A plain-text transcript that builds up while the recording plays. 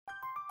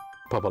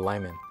Papa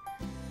Lyman.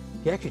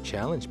 He actually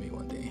challenged me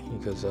one day. He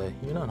goes,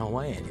 "You're not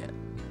Hawaiian yet.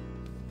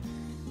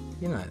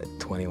 You're not at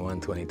 21,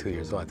 22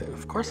 years old." I thought,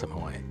 of course I'm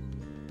Hawaiian.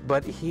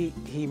 But he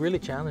really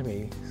challenged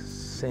me,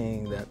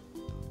 saying that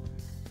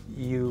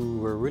you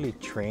were really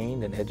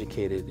trained and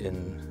educated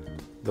in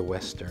the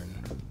Western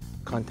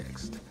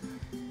context.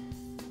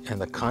 And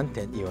the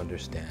content you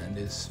understand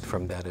is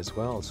from that as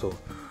well. So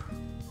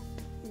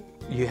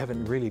you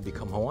haven't really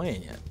become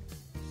Hawaiian yet.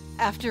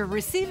 After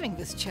receiving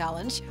this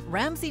challenge,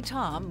 Ramsay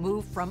Taum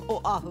moved from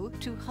Oahu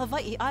to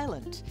Hawaii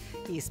Island.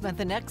 He spent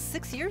the next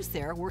 6 years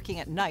there working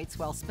at nights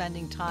while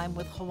spending time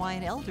with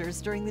Hawaiian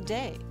elders during the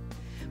day.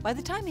 By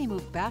the time he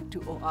moved back to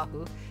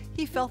Oahu,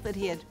 he felt that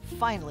he had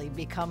finally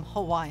become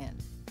Hawaiian.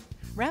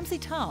 Ramsay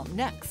Taum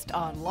next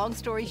on Long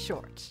Story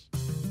Short.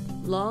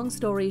 Long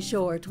Story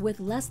Short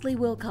with Leslie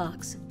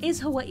Wilcox is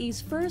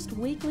Hawaii's first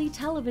weekly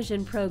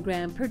television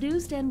program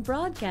produced and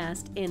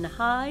broadcast in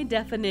high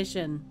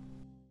definition.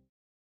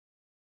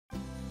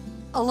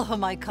 Aloha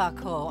mai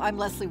kako, I'm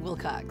Leslie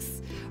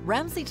Wilcox.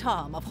 Ramsay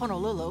Taum of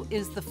Honolulu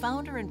is the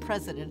founder and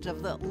president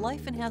of the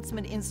Life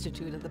Enhancement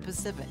Institute of the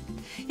Pacific.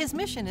 His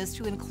mission is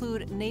to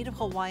include Native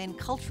Hawaiian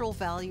cultural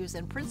values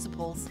and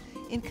principles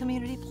in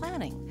community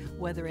planning,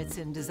 whether it's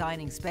in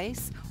designing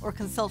space or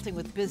consulting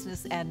with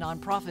business and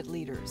nonprofit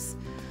leaders.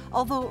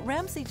 Although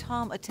Ramsay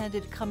Taum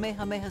attended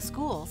Kamehameha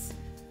schools,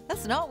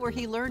 that's not where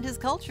he learned his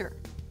culture.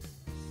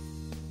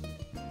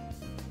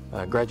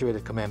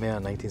 Graduated Kamehameha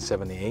in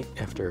 1978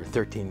 after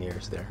 13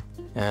 years there,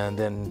 and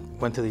then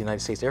went to the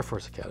United States Air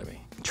Force Academy.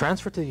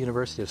 Transferred to the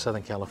University of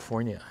Southern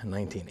California in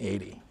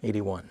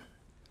 1981,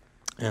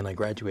 and I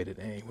graduated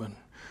in 81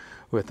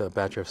 with a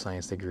Bachelor of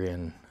Science degree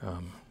in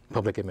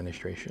Public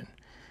Administration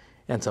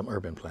and some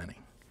urban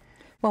planning.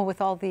 Well, with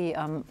all the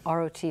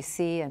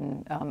ROTC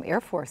and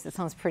Air Force, it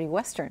sounds pretty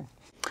Western.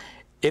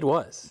 It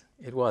was,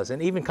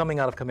 and even coming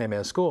out of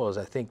Kamehameha schools,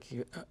 I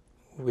think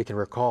we can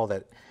recall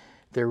that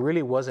there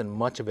really wasn't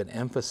much of an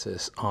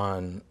emphasis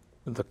on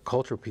the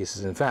cultural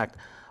pieces. In fact,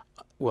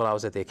 while I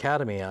was at the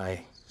academy,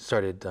 I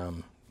started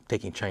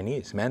taking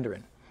Chinese,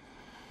 Mandarin,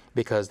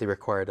 because they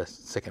required a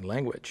second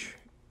language.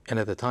 And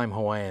at the time,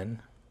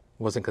 Hawaiian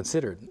wasn't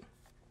considered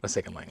a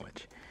second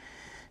language.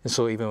 And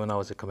so even when I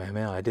was at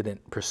Kamehameha, I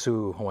didn't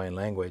pursue Hawaiian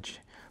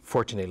language,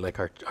 fortunately, like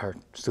our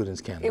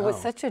students can now. It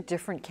was such a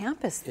different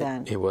campus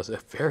then. It was a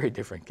very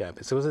different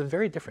campus. It was a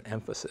very different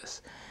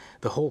emphasis.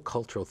 The whole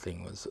cultural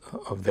thing was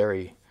a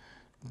very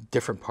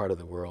different part of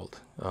the world.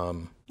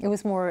 It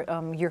was more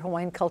your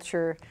Hawaiian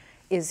culture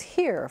is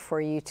here for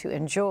you to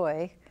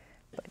enjoy,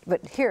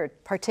 but here,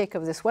 partake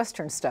of this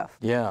Western stuff.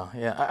 Yeah.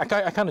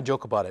 I kind of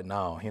joke about it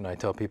now. You know, I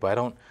tell people I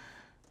don't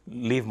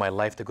leave my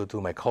life to go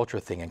do my culture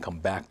thing and come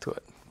back to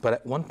it. But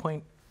at one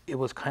point, it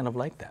was kind of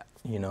like that.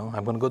 You know,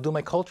 I'm going to go do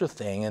my culture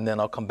thing, and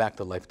then I'll come back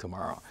to life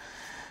tomorrow.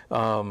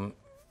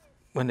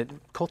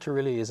 Culture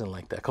really isn't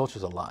like that.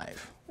 Culture's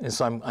alive, and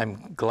so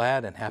I'm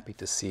glad and happy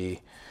to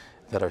see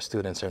that our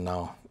students are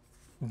now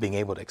being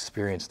able to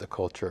experience the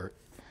culture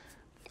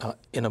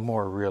in a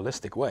more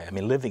realistic way. I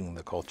mean, living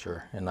the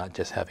culture and not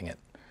just having it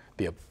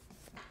be a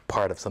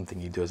part of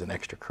something you do as an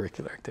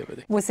extracurricular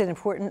activity. Was it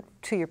important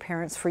to your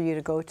parents for you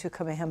to go to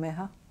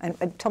Kamehameha?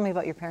 And tell me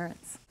about your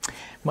parents.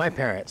 My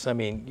parents, I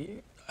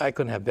mean, I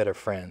couldn't have better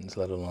friends,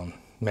 let alone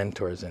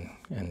mentors and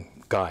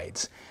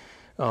guides.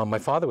 My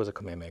father was a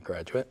Kamehameha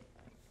graduate,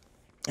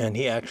 and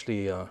he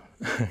actually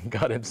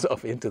got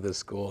himself into the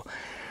school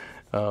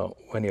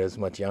when he was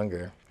much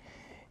younger.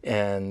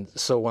 And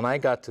so when I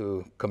got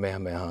to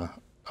Kamehameha,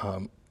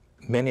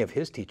 many of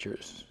his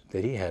teachers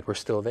that he had were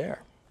still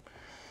there.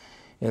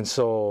 And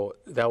so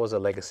that was a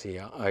legacy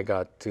I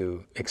got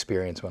to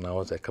experience when I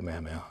was at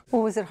Kamehameha.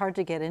 Well, was it hard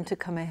to get into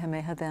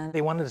Kamehameha then?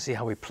 They wanted to see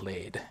how we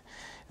played.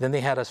 Then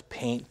they had us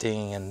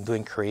painting and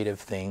doing creative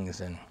things,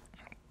 and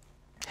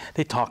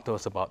they talked to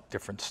us about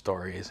different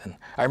stories. And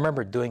I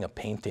remember doing a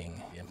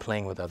painting and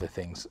playing with other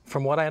things.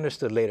 From what I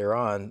understood later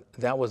on,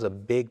 that was a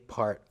big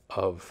part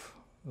of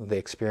the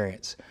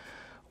experience,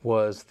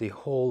 was the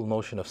whole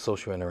notion of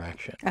social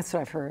interaction. That's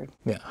what I've heard.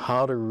 Yeah,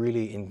 how to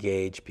really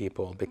engage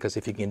people, because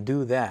if you can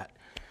do that,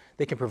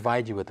 they can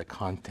provide you with the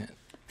content.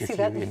 If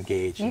you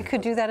engage. You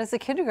could do that as a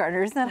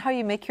kindergartner. Isn't that how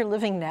you make your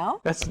living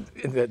now?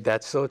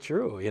 That's so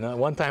true. You know,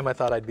 one time I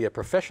thought I'd be a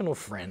professional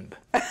friend.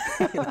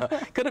 You know,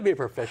 could it be a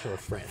professional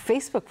friend?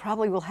 Facebook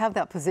probably will have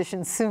that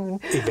position soon.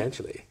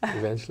 Eventually,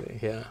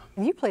 yeah.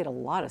 You played a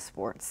lot of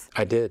sports.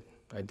 I did.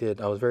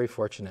 I was very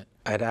fortunate.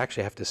 I'd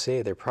actually have to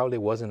say there probably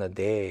wasn't a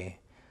day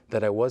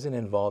that I wasn't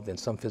involved in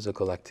some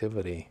physical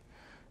activity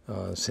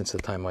since the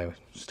time I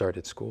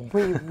started school.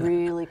 Were you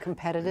really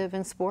competitive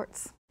in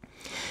sports?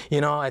 You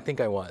know, I think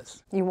I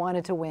was. You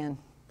wanted to win?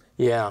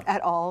 Yeah.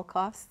 At all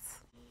costs?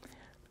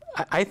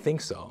 I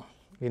think so.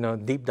 You know,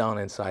 deep down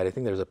inside, I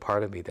think there's a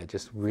part of me that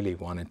just really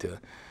wanted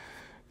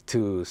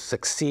to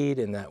succeed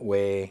in that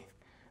way.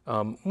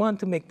 One,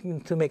 to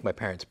make my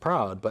parents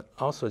proud, but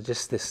also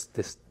just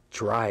this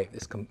drive,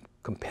 this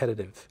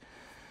competitive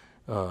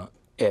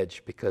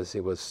edge, because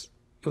it was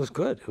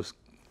good. It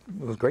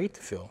was great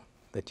to feel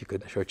that you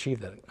could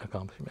achieve that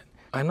accomplishment.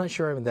 I'm not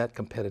sure I'm that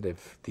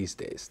competitive these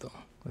days, though.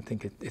 I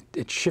think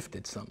it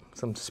shifted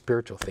some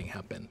spiritual thing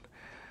happened.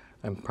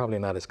 I'm probably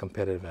not as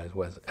competitive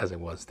as I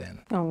was then.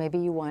 Oh, maybe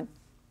you want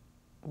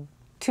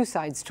two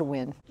sides to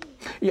win.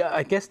 Yeah,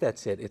 I guess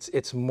that's it.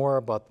 It's more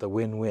about the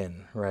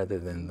win-win rather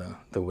than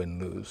the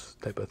win-lose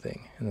type of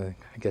thing. And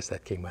I guess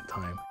that came with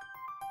time.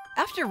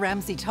 After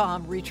Ramsay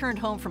Taum returned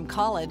home from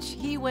college,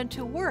 he went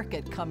to work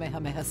at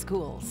Kamehameha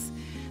schools.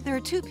 There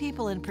are two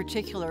people in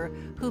particular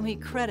whom he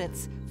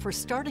credits for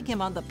starting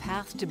him on the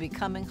path to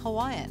becoming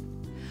Hawaiian.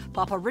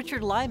 Papa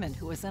Richard Lyman,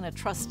 who was then a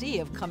trustee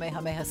of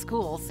Kamehameha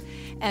schools,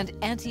 and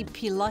Auntie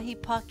Pilahi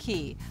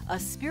Paki, a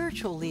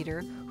spiritual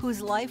leader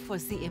whose life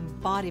was the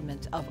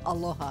embodiment of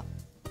aloha.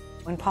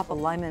 When Papa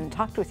Lyman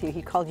talked with you,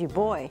 he called you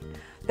boy.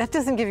 That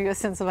doesn't give you a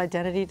sense of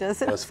identity,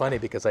 does it? It was funny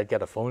because I'd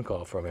get a phone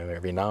call from him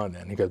every now and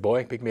then. He goes,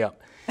 boy, pick me up.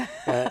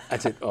 I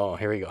said, oh,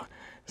 here we go.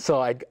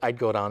 So I'd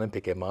go down and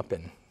pick him up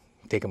and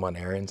take him on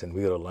errands, and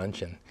we go to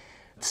lunch. And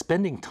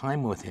spending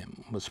time with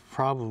him was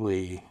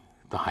probably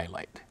the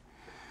highlight,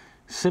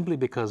 simply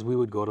because we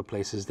would go to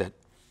places that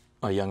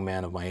a young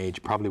man of my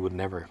age probably would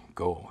never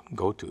go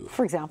to.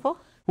 For example?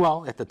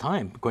 Well, at the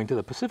time, going to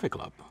the Pacific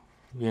Club,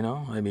 you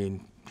know? I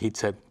mean, he'd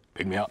said,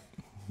 pick me up.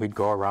 We'd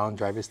go around,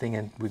 drive his thing,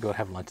 and we'd go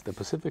have lunch at the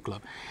Pacific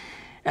Club.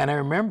 And I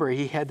remember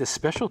he had this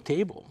special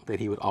table that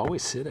he would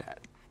always sit at,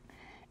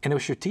 and it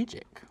was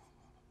strategic.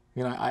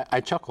 You know, I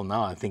chuckle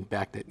now, I think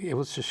back that it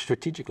was a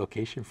strategic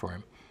location for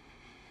him.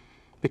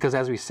 Because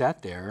as we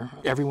sat there,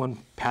 everyone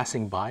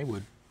passing by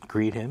would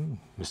greet him,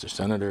 Mr.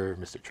 Senator,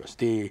 Mr.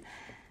 Trustee.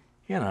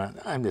 You know,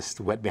 I'm this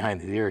wet behind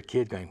the ear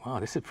kid going, wow,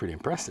 this is pretty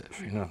impressive,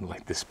 you know,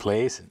 like this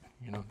place and,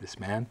 you know, this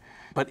man.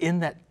 But in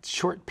that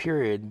short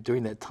period,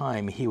 during that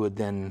time, he would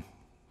then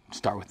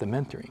start with the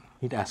mentoring.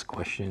 He'd ask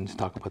questions,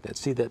 talk about that,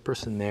 see that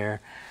person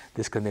there,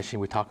 this condition,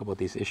 we talk about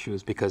these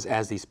issues, because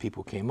as these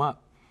people came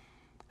up,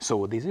 so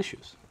would these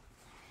issues.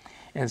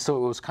 And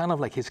so it was kind of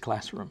like his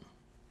classroom.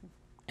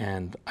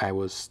 And I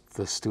was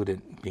the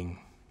student being,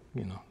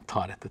 you know,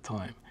 taught at the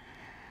time.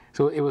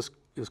 So it was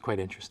quite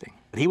interesting.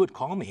 He would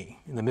call me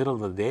in the middle of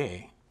the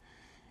day,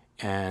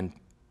 and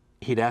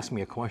he'd ask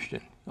me a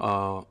question.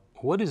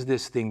 What is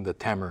this thing, the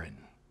tamarin?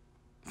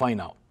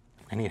 Find out.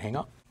 And he'd hang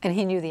up. And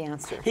he knew the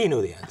answer. He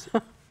knew the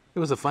answer. It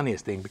was the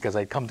funniest thing, because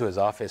I'd come to his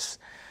office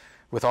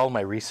with all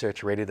my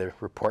research ready to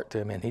report to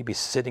him, and he'd be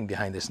sitting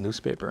behind this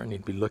newspaper, and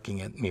he'd be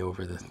looking at me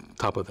over the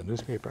top of the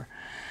newspaper.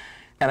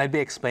 And I'd be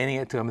explaining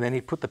it to him, and then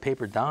he'd put the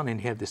paper down, and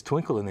he had this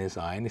twinkle in his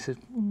eye, and he said,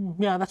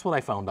 yeah, that's what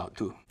I found out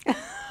too.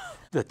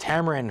 The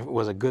tamarin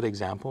was a good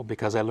example,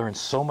 because I learned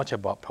so much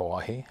about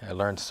Pauahi. I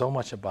learned so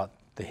much about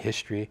the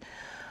history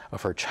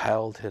of her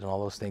childhood and all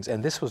those things.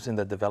 And this was in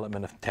the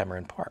development of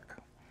Tamarin Park.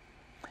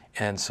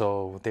 And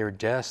so they were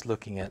just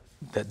looking at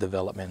that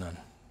development on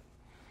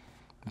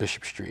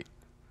Bishop Street.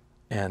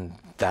 And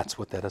that's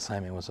what that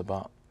assignment was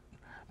about.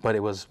 But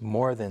it was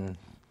more than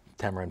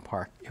Tamarin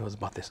Park. It was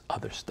about this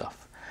other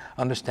stuff.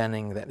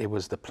 Understanding that it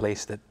was the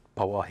place that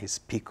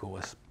Pauahi's piko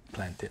was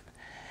planted,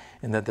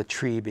 and that the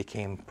tree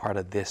became part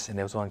of this, and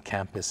it was on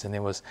campus, and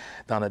it was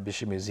down at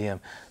Bishop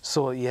Museum.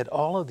 So you had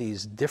all of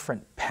these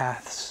different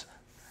paths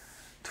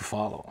to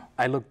follow.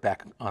 I look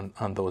back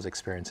on those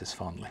experiences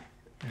fondly.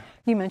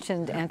 You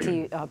mentioned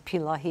Auntie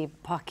Pilahi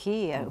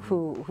Paki,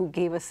 who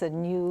gave us a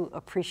new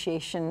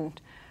appreciation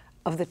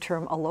of the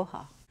term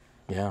aloha.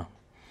 Yeah.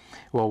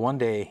 Well, one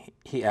day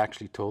he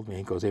actually told me,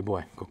 he goes, hey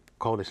boy, go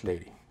call this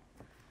lady,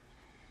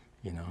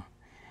 you know.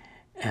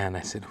 And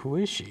I said, who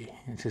is she?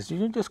 He says,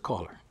 you just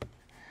call her.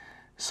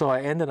 So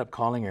I ended up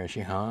calling her, and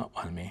she hung up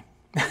on me.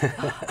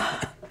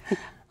 I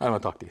don't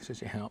want to talk to you, so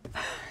she hung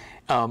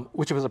up.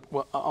 Which was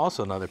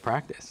also another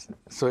practice.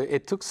 So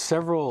it took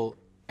several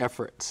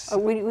efforts. Oh,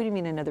 what do you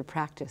mean another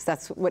practice?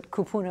 That's what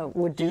kupuna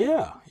would do?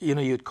 Yeah. You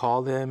know, you'd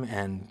call them,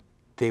 and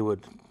they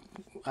would,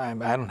 I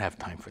don't have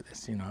time for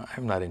this, you know,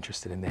 I'm not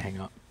interested, and they hang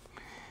up.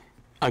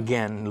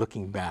 Again,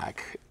 looking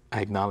back,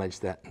 I acknowledge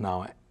that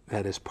now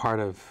that is part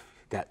of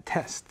that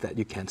test that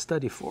you can't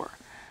study for.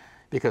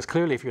 Because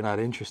clearly, if you're not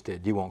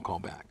interested, you won't call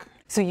back.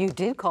 So you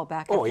did call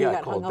back? Oh, yeah, I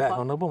called called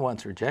back. No one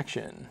wants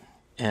rejection.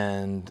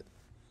 And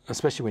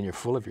especially when you're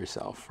full of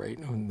yourself, right,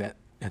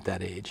 at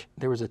that age.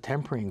 There was a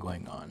tempering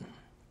going on.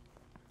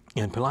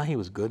 And Pilahi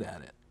was good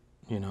at it,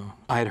 you know.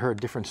 I had heard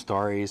different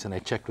stories, and I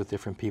checked with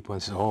different people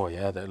and said, oh,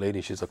 yeah, that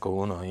lady, she's a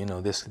kauna, you know,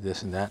 this,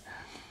 and that.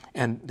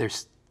 And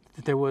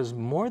there was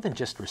more than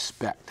just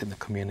respect in the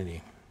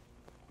community.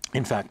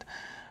 In fact,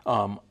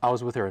 I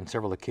was with her on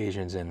several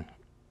occasions, and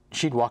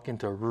she'd walk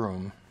into a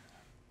room,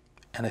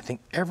 and I think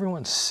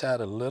everyone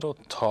sat a little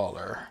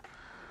taller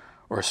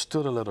or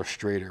stood a little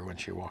straighter when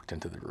she walked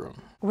into the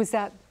room. Was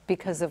that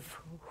because of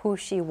who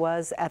she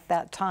was at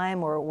that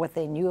time, or what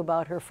they knew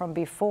about her from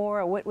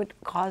before? Or what would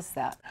cause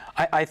that?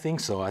 I think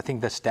so. I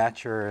think the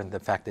stature and the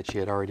fact that she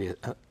had already,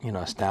 you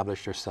know,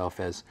 established herself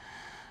as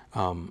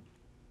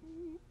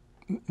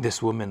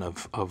this woman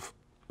of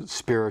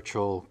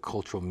spiritual,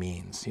 cultural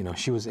means. You know,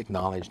 she was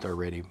acknowledged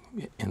already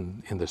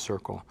in the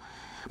circle.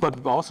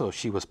 But also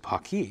she was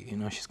Paki, you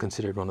know, she's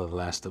considered one of the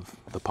last of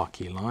the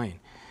Paki line.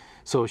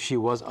 So she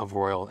was of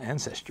royal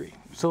ancestry.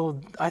 So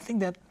I think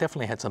that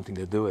definitely had something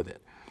to do with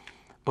it.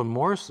 But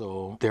more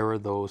so, there were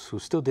those who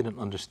still didn't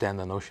understand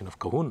the notion of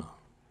kahuna.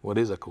 What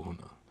is a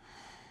kahuna?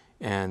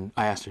 And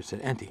I asked her, I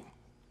said, Auntie,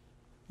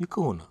 you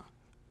kahuna?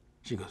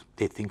 She goes,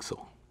 they think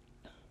so.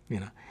 You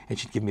know, and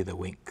she'd give me the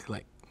wink,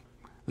 like,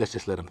 let's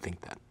just let them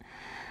think that.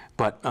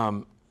 But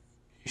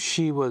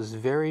she was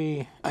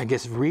very, I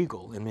guess,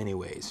 regal in many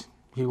ways.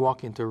 You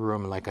walk into a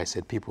room, and like I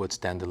said, people would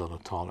stand a little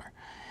taller.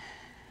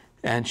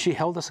 And she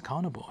held us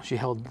accountable. She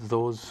held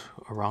those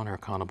around her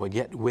accountable,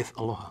 yet with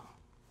aloha.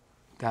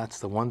 That's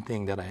the one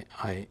thing that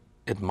I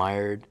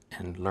admired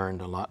and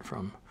learned a lot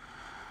from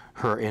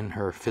her in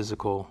her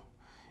physical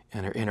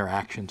and her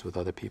interactions with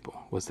other people,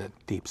 was that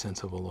deep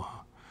sense of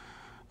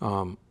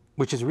aloha,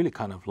 which has really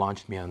kind of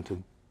launched me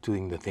onto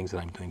doing the things that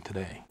I'm doing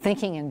today.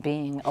 Thinking and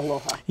being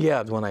aloha.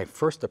 Yeah, when I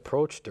first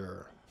approached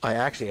her, I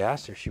actually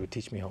asked her if she would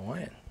teach me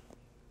Hawaiian,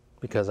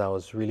 because I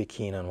was really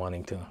keen on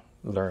wanting to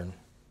learn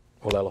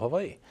Olelo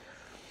Hawaii.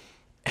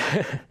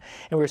 And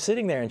we were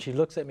sitting there, and she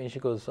looks at me and she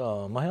goes,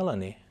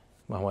 Mahelani,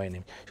 my Hawaiian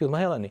name. She goes,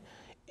 Mahelani,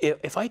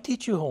 if I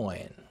teach you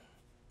Hawaiian,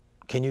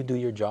 can you do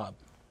your job?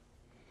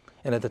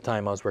 And at the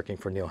time, I was working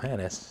for Neil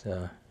Hannes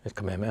at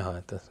Kamehameha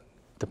at the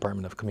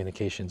Department of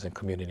Communications and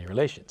Community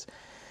Relations.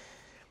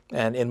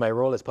 And in my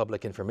role as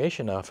public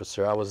information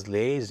officer, I was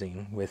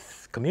liaising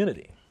with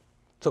community.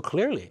 So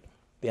clearly,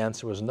 the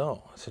answer was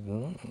no. I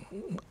said,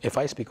 if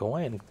I speak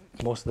Hawaiian,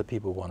 most of the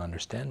people won't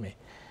understand me.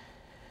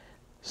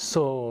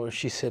 So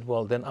she said,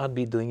 well, then I'd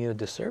be doing you a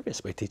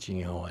disservice by teaching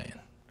you Hawaiian,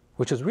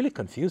 which was really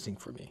confusing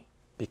for me,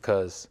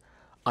 because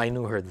I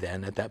knew her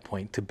then at that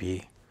point to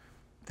be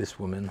this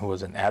woman who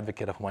was an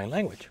advocate of Hawaiian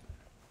language.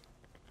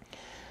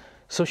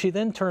 So she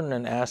then turned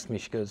and asked me,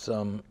 she goes,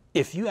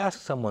 if you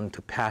ask someone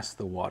to pass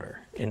the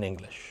water in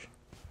English,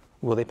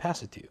 will they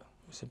pass it to you?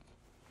 I said,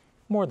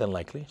 more than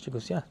likely. She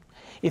goes, yeah.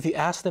 If you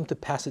ask them to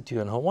pass it to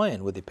you in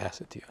Hawaiian, would they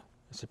pass it to you?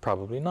 I said,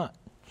 probably not.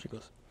 She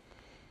goes,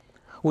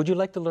 would you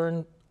like to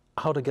learn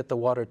how to get the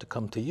water to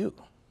come to you?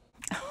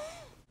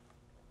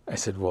 I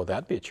said, well,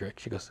 that'd be a trick.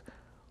 She goes,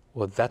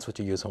 well, that's what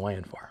you use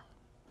Hawaiian for.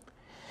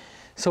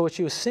 So what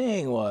she was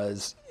saying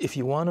was, if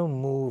you want to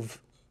move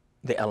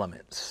the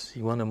elements,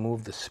 you want to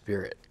move the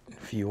spirit,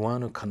 if you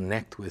want to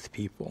connect with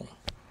people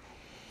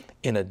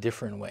in a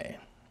different way,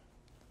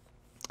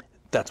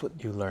 that's what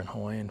you learn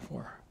Hawaiian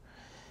for.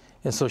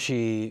 And so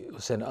she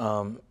said,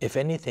 if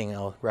anything,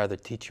 I'll rather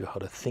teach you how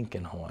to think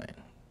in Hawaiian.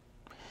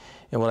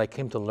 And what I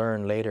came to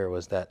learn later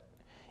was that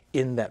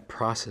in that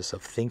process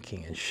of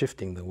thinking and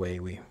shifting the way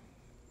we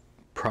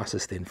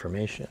process the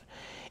information,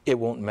 it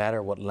won't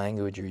matter what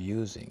language you're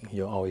using,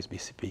 you'll always be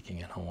speaking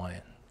in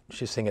Hawaiian.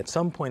 She's saying at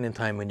some point in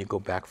time when you go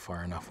back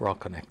far enough, we're all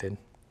connected.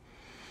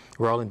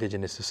 We're all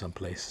indigenous to some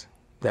place,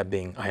 that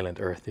being island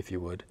Earth, if you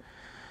would.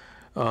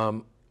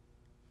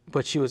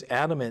 But she was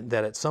adamant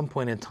that at some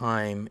point in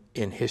time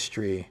in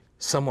history,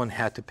 someone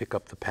had to pick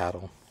up the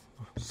paddle,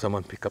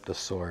 someone pick up the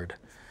sword,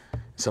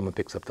 someone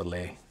picks up the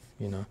lei,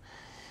 you know.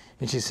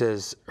 And she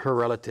says her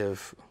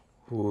relative,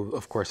 who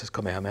of course is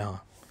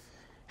Kamehameha,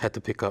 had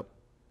to pick up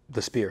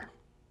the spear.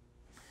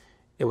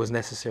 It was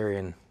necessary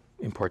and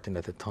important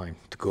at the time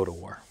to go to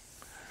war.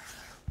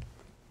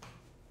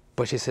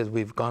 But she said,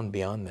 we've gone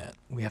beyond that.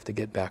 We have to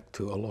get back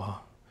to aloha.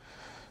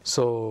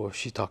 So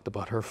she talked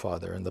about her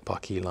father and the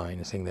Paki line,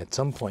 and saying that at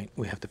some point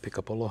we have to pick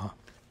up aloha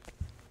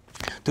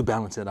to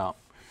balance it out.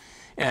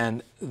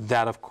 And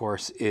that, of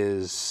course,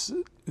 is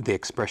the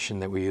expression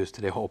that we use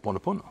today,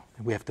 ho'oponopono.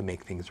 We have to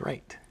make things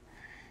right.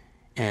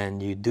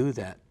 And you do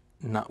that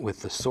not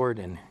with the sword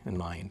in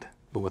mind,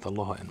 but with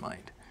aloha in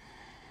mind.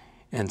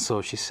 And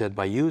so she said,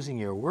 by using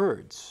your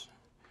words,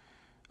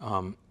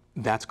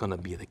 that's going to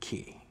be the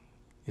key,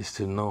 is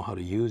to know how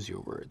to use your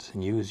words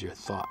and use your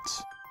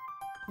thoughts.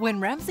 When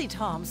Ramsay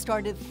Taum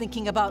started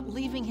thinking about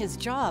leaving his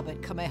job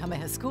at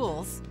Kamehameha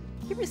Schools,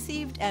 he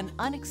received an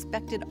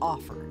unexpected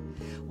offer.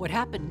 What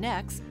happened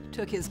next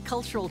took his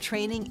cultural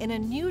training in a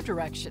new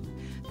direction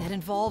that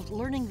involved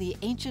learning the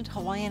ancient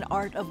Hawaiian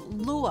art of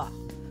lua,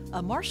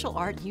 a martial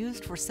art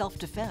used for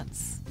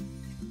self-defense.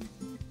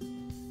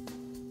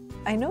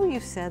 I know you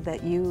said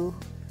that you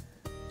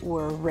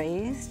were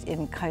raised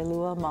in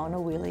Kailua,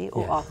 Maunawili,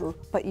 Oahu,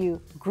 but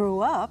you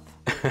grew up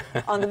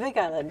on the Big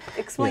Island.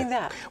 Explain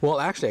that. Well,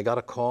 actually, I got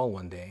a call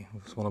one day.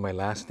 It was one of my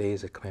last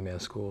days at Kamehameha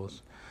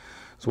Schools.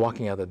 I was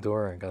walking out the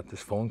door and got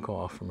this phone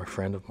call from a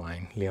friend of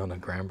mine, Leona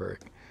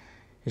Gramberg.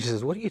 And she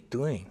says, what are you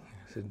doing?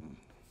 I said,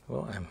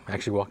 well, I'm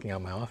actually walking out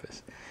of my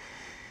office.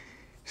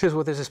 She says,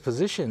 well, there's this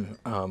position.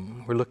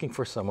 We're looking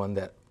for someone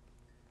that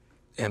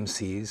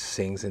MCs,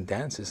 sings, and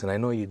dances. And I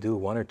know you do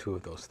one or two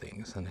of those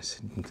things. And I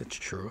said, that's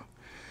true.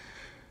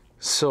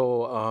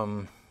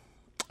 So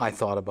I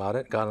thought about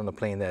it, got on a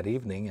plane that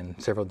evening,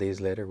 and several days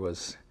later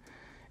was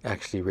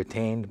actually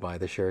retained by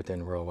the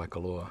Sheraton Royal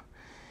Waikalua,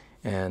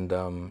 and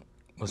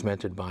was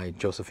mentored by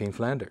Josephine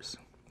Flanders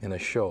in a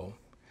show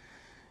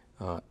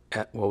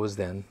at what was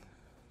then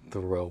the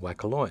Royal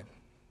Waikalua,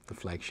 the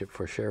flagship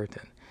for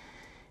Sheraton.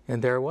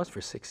 And there I was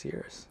for 6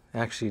 years,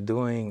 actually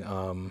doing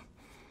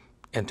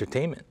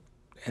entertainment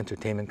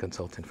entertainment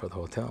consultant for the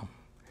hotel.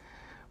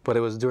 But it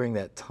was during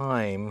that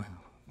time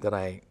that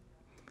I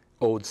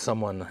owed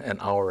someone an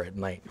hour at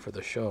night for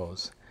the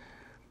shows.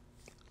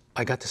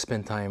 I got to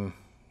spend time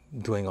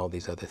doing all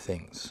these other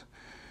things.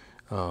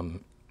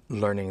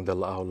 Learning the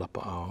la'au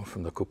lapa'au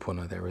from the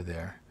kupuna that were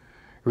there,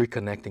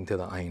 reconnecting to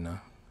the aina,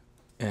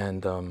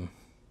 and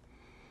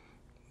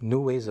new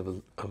ways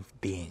of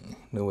being,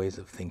 new ways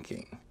of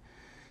thinking.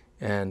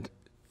 And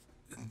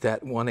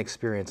that one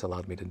experience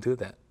allowed me to do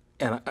that.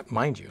 And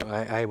mind you,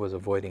 I was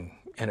avoiding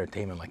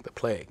entertainment like the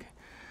plague.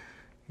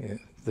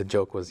 The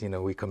joke was,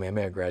 we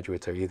Kamehameha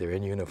graduates are either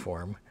in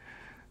uniform,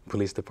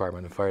 police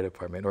department and fire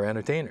department, or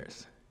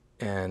entertainers.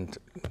 And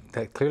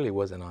that clearly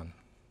wasn't on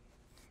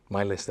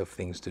my list of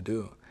things to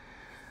do.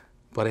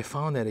 But I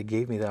found that it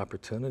gave me the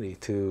opportunity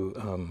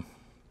to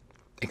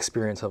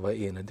experience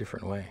Hawaii in a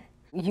different way.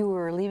 You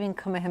were leaving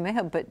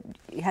Kamehameha, but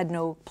you had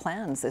no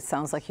plans. It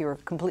sounds like you were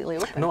completely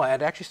open. No, I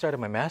had actually started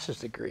my master's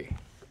degree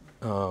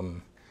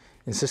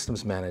in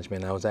systems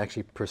management. I was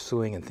actually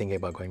pursuing and thinking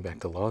about going back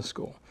to law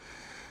school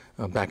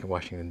back in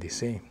Washington,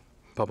 D.C.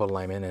 Papa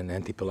Lyman and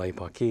Auntie Pilai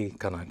Paki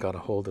kind of got a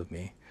hold of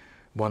me,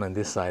 one on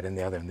this side and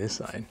the other on this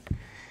side.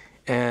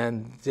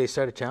 And they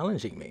started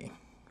challenging me,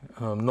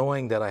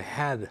 knowing that I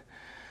had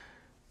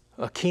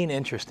a keen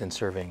interest in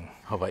serving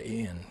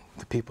Hawaii and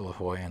the people of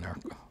Hawaii and our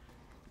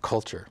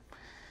culture.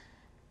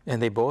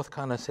 And they both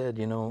kind of said,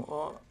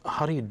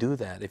 how do you do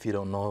that if you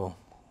don't know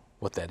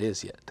what that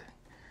is yet?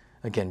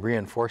 Again,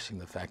 reinforcing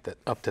the fact that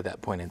up to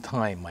that point in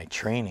time, my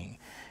training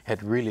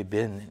had really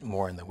been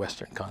more in the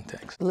Western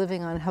context.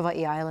 Living on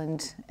Hawaii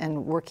Island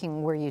and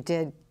working where you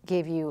did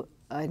gave you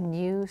a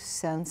new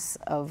sense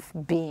of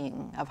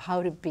being, of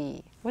how to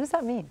be. What does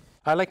that mean?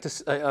 I like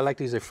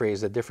to use a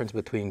phrase, the difference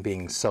between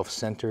being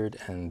self-centered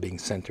and being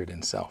centered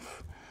in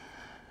self.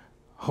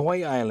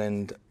 Hawaii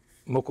Island,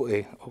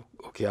 Moku'e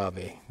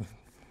Okeawe,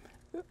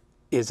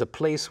 is a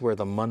place where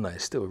the mana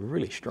is still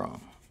really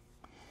strong.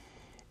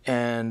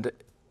 And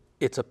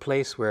it's a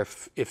place where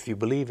if you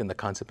believe in the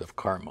concept of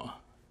karma,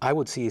 I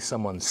would see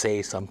someone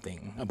say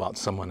something about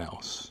someone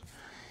else,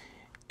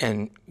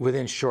 and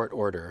within short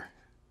order,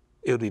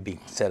 it would be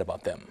being said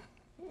about them.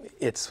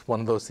 It's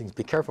one of those things,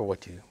 be careful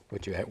what you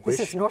wish.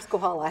 This is North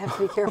Kohala, I have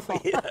to be careful.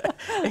 Yeah,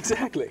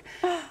 exactly.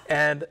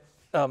 And,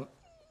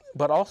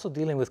 but also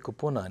dealing with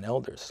kupuna and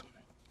elders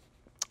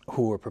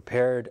who were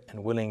prepared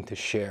and willing to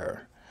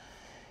share.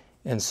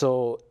 And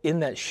so in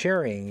that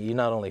sharing, you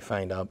not only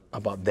find out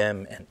about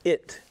them and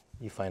it,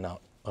 you find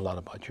out a lot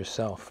about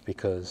yourself,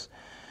 because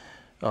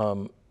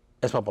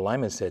as Papa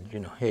Lyman said,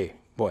 hey,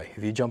 boy,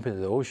 if you jump into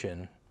the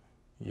ocean,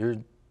 you're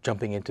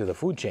jumping into the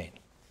food chain.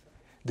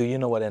 Do you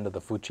know what end of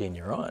the food chain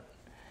you're on?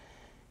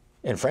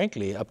 And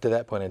frankly, up to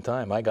that point in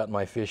time, I got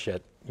my fish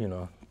at,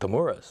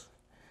 Tamuras.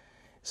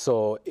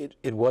 So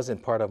it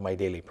wasn't part of my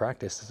daily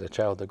practice as a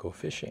child to go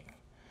fishing.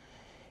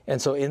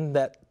 And so in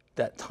that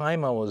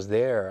time I was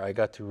there, I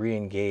got to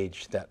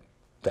re-engage that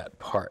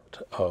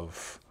part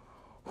of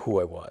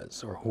who I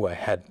was or who I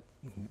had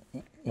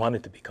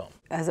wanted to become.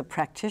 As a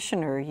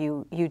practitioner,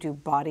 you do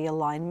body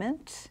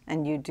alignment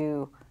and you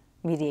do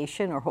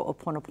mediation or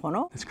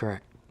ho'oponopono. That's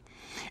correct.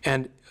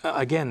 And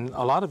again,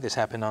 a lot of this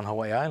happened on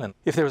Hawaii Island.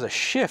 If there was a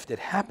shift, it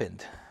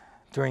happened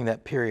during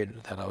that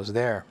period that I was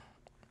there.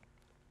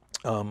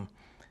 And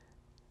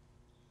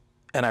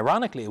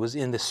ironically, it was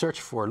in the search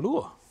for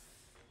lua.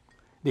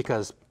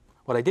 Because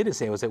what I didn't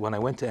say was that when I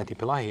went to Auntie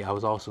Pilahi, I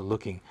was also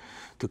looking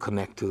to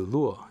connect to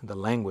lua, the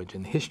language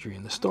and the history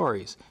and the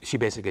stories. She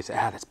basically said,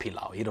 that's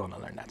pilau, you don't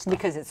want to learn that stuff.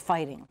 Because it's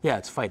fighting. Yeah,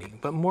 it's fighting.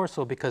 But more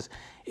so because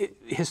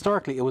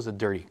historically it was a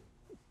dirty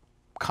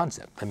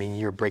concept. I mean,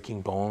 you're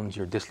breaking bones,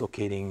 you're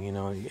dislocating,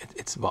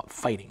 it's about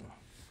fighting.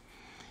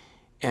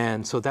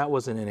 And so that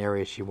wasn't an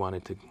area she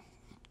wanted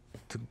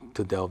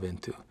to delve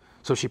into.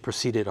 So she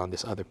proceeded on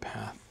this other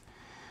path.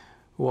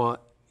 Well,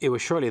 it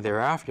was shortly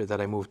thereafter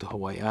that I moved to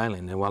Hawaii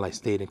Island, and while I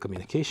stayed in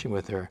communication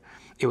with her,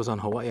 it was on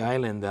Hawaii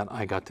Island that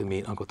I got to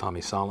meet Uncle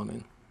Tommy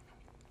Solomon,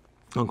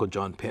 Uncle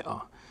John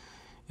Pe'a,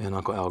 and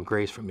Uncle Al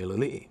Grace from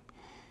Milili'i.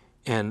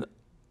 And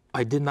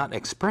I did not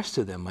express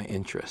to them my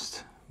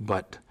interest,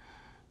 but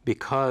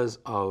because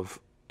of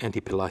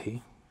Auntie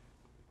Pilahi,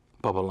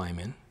 Baba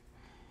Lyman,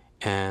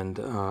 and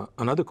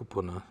another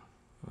kupuna,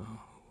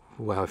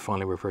 who I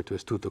fondly refer to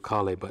as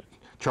Tutukale, but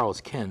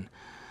Charles Ken,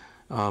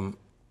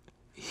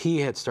 he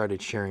had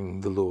started sharing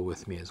the lua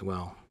with me as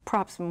well.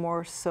 Perhaps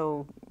more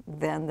so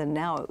then than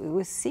now. It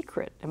was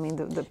secret. I mean,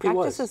 the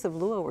practices of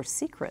lua were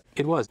secret.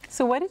 It was.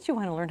 So why did you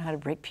want to learn how to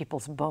break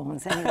people's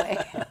bones anyway?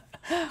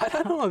 I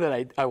don't know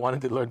that I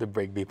wanted to learn to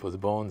break people's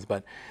bones,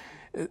 but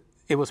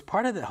it was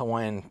part of the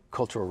Hawaiian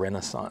cultural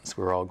renaissance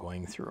we're all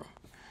going through.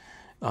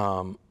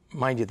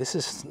 Mind you, this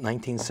is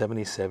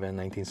 1977,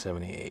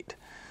 1978.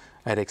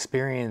 I had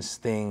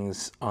experienced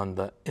things on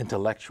the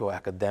intellectual,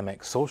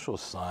 academic, social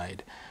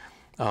side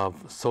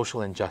of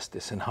social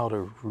injustice and how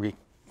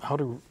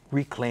to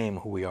reclaim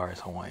who we are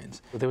as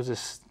Hawaiians. There was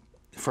this,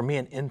 for me,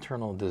 an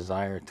internal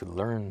desire to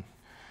learn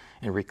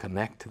and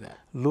reconnect to that.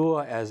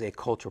 Lua as a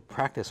cultural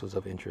practice was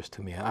of interest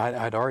to me.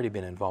 I'd already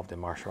been involved in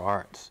martial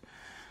arts.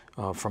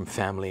 from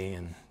family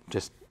and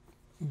just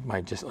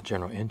my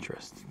general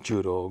interest,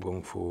 judo,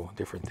 kung fu,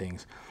 different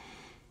things.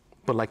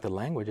 But like the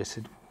language, I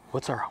said,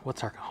 what's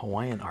our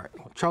Hawaiian art?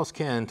 Charles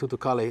Ken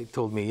Tutukale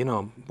told me, you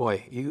know,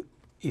 boy,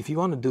 if you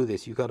want to do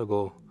this, you got to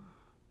go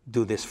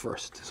do this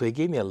first. So he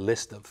gave me a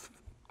list of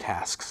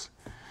tasks.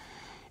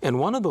 And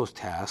one of those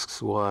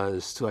tasks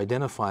was to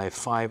identify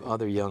 5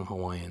 other young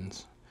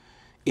Hawaiians,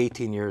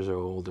 18 years or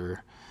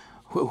older,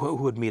 who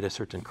would meet a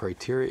certain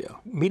criteria.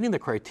 Meeting the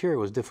criteria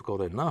was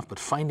difficult enough, but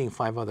finding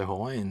 5 other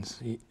Hawaiians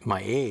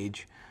my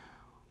age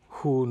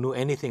who knew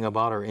anything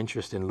about our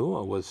interest in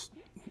Lua was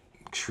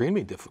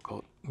extremely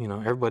difficult. You know,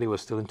 everybody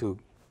was still into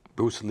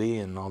Bruce Lee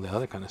and all the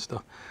other kind of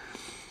stuff.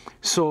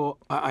 So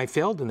I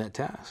failed in that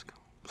task.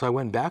 So I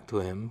went back to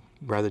him,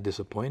 rather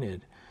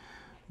disappointed.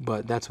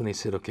 But that's when he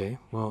said, okay,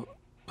 well,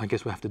 I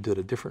guess we have to do it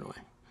a different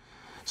way.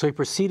 So he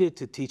proceeded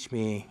to teach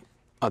me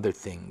other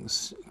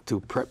things to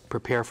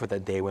prepare for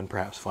that day when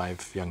perhaps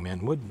 5 young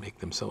men would make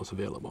themselves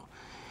available.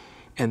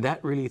 And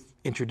that really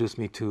introduced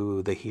me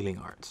to the healing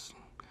arts.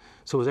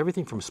 So it was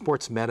everything from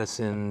sports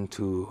medicine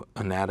to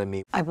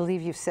anatomy. I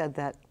believe you said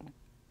that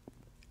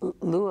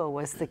Lua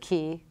was the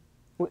key,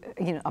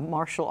 you know, a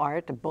martial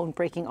art, a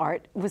bone-breaking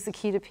art, was the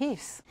key to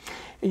peace.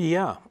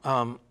 Yeah,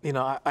 you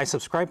know, I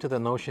subscribe to the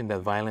notion that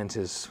violence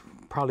is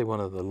probably one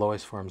of the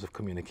lowest forms of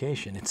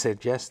communication. It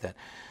suggests that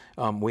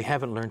we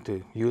haven't learned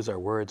to use our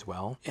words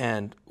well,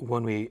 and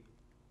when we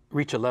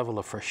reach a level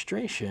of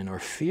frustration or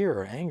fear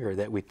or anger,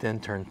 that we then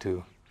turn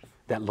to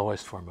that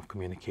lowest form of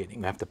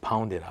communicating. We have to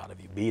pound it out of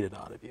you, beat it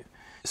out of you.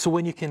 So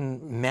when you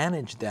can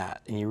manage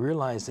that and you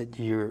realize that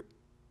you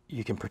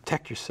can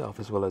protect yourself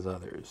as well as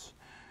others,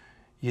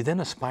 you then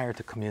aspire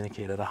to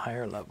communicate at a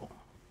higher level.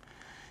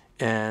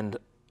 And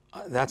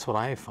that's what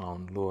I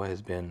found Lua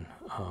has been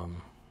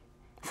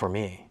for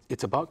me.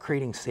 It's about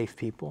creating safe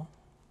people,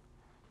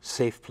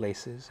 safe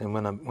places, and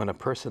when a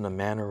person, a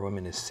man or a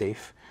woman is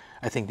safe,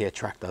 I think they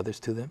attract others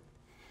to them.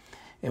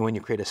 And when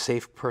you create a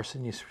safe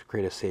person, you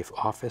create a safe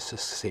office, a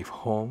safe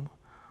home,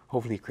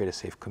 hopefully you create a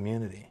safe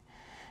community.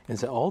 And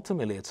so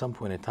ultimately, at some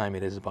point in time,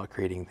 it is about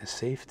creating this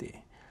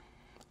safety.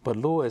 But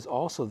Lua is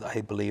also, I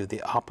believe,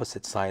 the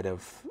opposite side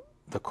of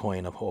the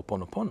coin of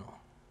Ho'oponopono,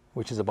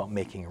 which is about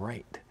making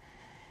right.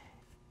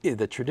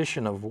 The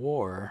tradition of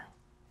war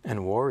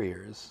and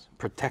warriors,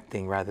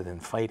 protecting rather than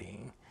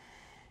fighting,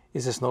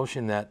 is this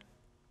notion that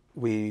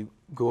we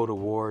go to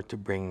war to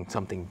bring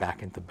something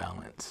back into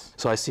balance.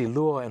 So I see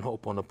Lua and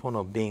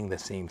Ho'oponopono being the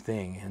same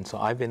thing, and so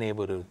I've been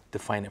able to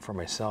define it for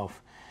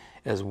myself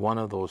as one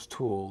of those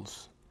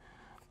tools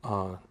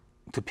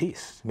to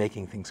peace,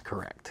 making things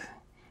correct.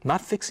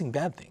 Not fixing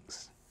bad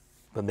things,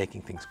 but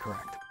making things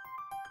correct.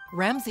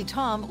 Ramsay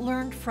Taum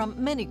learned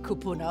from many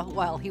kupuna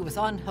while he was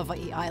on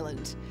Hawaii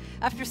Island.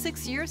 After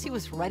 6 years, he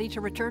was ready to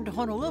return to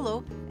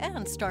Honolulu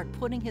and start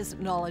putting his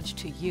knowledge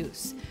to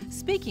use,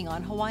 speaking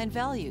on Hawaiian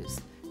values,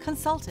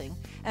 consulting,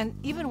 and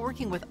even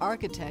working with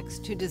architects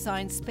to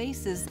design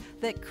spaces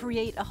that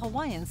create a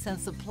Hawaiian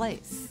sense of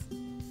place.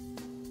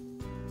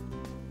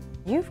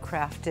 You've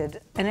crafted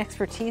an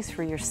expertise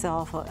for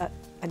yourself, a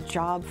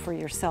job for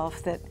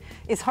yourself that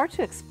is hard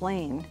to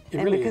explain. It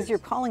really because is. You're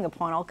calling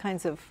upon all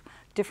kinds of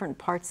different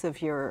parts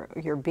of your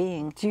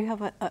being. Do you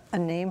have a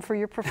name for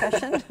your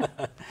profession?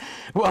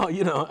 Well,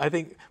 you know, I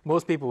think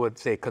most people would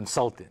say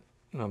consultant,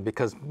 you know,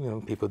 because, you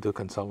know, people do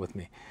consult with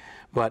me.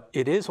 But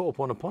it is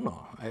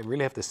Ho'oponopono. I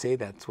really have to say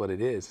that's what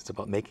it is. It's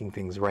about making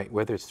things right,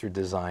 whether it's through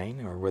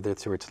design or whether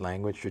it's through its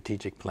language,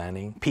 strategic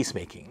planning,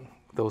 peacemaking,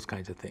 those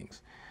kinds of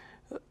things.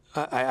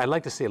 I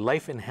like to say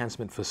life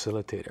enhancement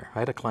facilitator. I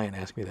had a client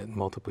ask me that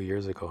multiple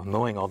years ago,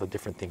 knowing all the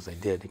different things I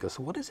did. He goes,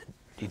 so what is it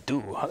you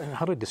do?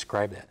 How do I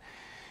describe that?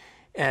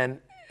 And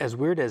as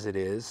weird as it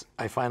is,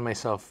 I find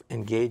myself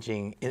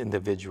engaging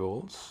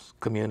individuals,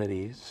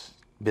 communities,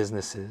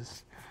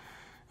 businesses,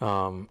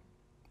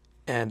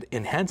 and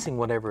enhancing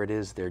whatever it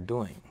is they're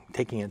doing,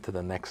 taking it to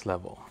the next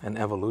level, an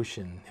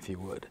evolution, if you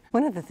would.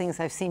 One of the things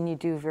I've seen you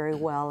do very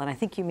well, and I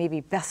think you may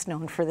be best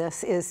known for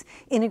this, is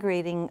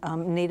integrating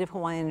Native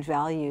Hawaiian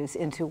values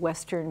into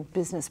Western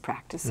business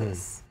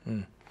practices.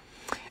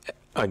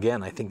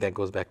 Again, I think that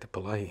goes back to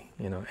Palahi,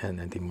 you know, and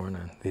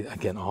Timorna,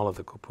 again, all of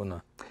the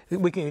kupuna.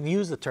 We can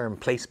use the term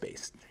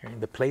place-based, right?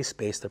 The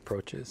place-based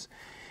approaches.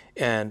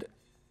 And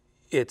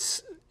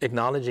it's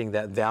acknowledging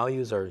that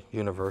values are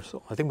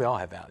universal. I think we all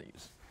have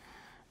values.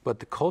 But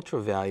the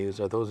cultural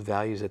values are those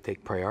values that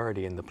take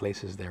priority in the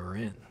places that we're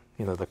in,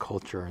 you know, the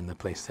culture and the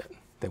place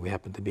that we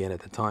happen to be in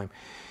at the time.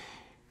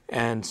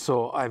 And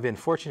so I've been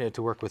fortunate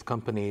to work with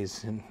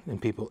companies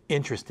and people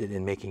interested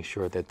in making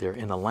sure that they're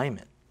in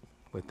alignment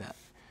with that.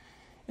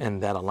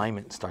 And that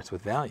alignment starts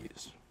with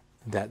values.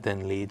 That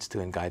then leads to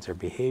and guides our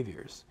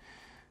behaviors.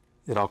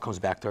 It all comes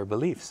back to our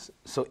beliefs.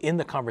 So in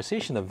the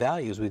conversation of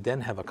values, we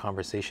then have a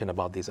conversation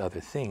about these other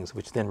things,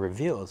 which then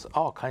reveals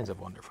all kinds of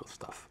wonderful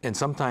stuff. And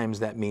sometimes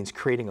that means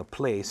creating a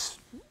place,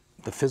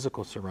 the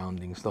physical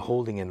surroundings, the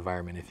holding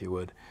environment, if you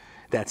would,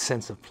 that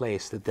sense of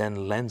place that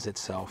then lends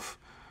itself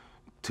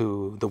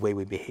to the way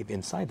we behave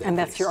inside that And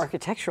place. that's your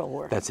architectural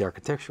work. That's the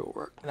architectural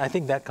work. And I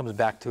think that comes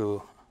back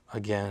to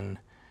again,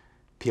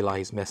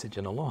 Pillai's message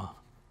in the law.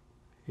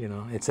 You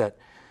know, it's that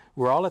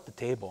we're all at the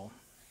table,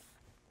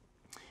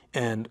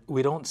 and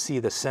we don't see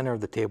the center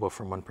of the table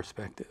from one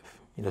perspective.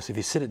 You know, so if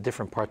you sit at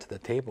different parts of the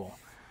table,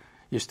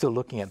 you're still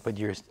looking at, but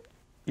you're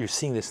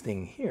seeing this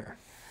thing here.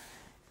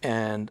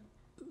 And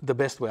the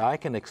best way I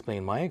can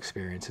explain my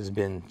experience has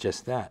been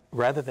just that.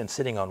 Rather than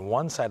sitting on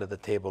one side of the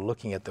table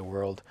looking at the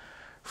world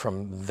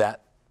from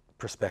that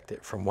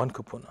perspective, from one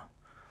kupuna,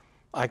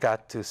 I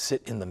got to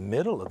sit in the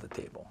middle of the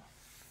table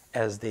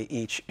as they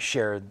each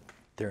shared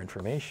their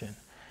information.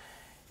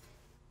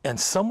 And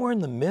somewhere in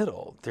the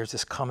middle, there's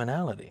this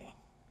commonality,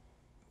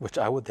 which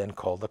I would then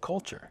call the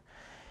culture.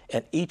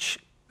 And each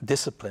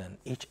discipline,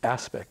 each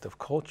aspect of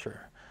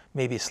culture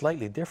may be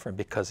slightly different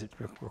because it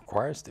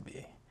requires to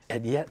be.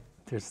 And yet,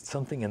 there's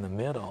something in the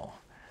middle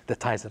that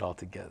ties it all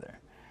together.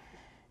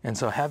 And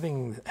so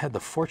having had the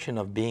fortune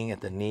of being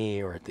at the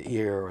knee or at the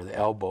ear or the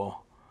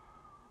elbow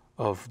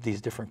of these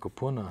different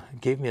kupuna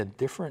gave me a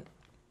different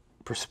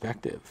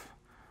perspective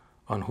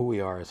on who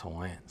we are as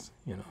Hawaiians,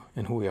 you know,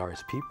 and who we are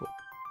as people.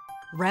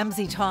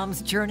 Ramsay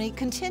Taum's journey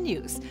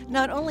continues,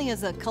 not only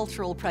as a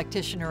cultural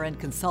practitioner and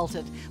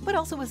consultant, but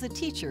also as a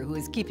teacher who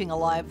is keeping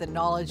alive the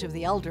knowledge of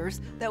the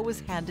elders that was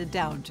handed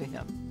down to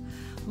him.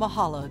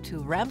 Mahalo to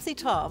Ramsay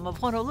Taum of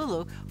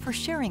Honolulu for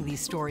sharing these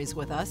stories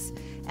with us,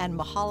 and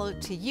mahalo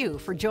to you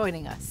for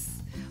joining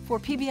us. For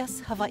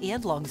PBS Hawaii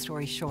and Long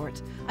Story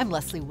Short, I'm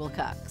Leslie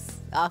Wilcox.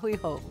 Ahui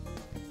ho.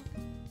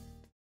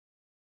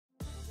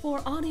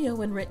 For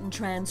audio and written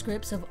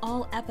transcripts of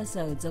all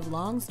episodes of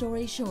Long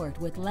Story Short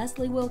with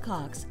Leslie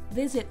Wilcox,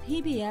 visit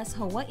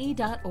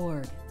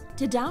pbshawaii.org.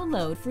 To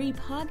download free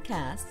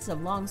podcasts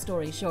of Long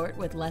Story Short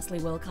with Leslie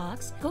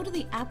Wilcox, go to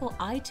the Apple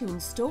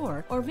iTunes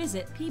Store or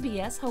visit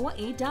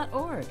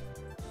pbshawaii.org.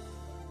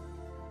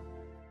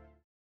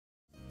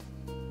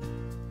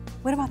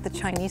 What about the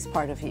Chinese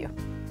part of you?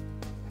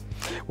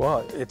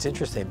 Well, it's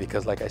interesting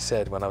because, like I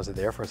said, when I was at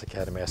the Air Force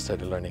Academy, I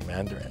started learning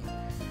Mandarin,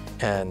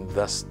 and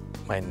thus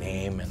my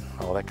name and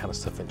all that kind of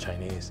stuff in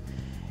Chinese.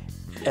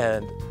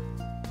 And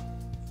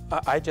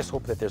I just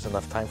hope that there's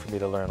enough time for me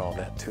to learn all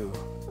that too.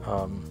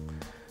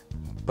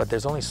 But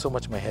there's only so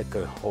much my head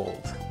could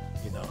hold,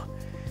 you know.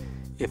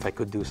 If I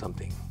could do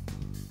something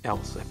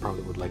else, I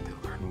probably would like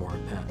to learn more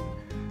of that.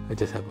 I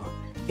just have an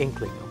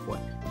inkling of what,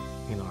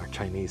 you know, our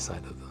Chinese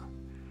side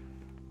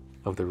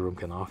of the room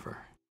can offer.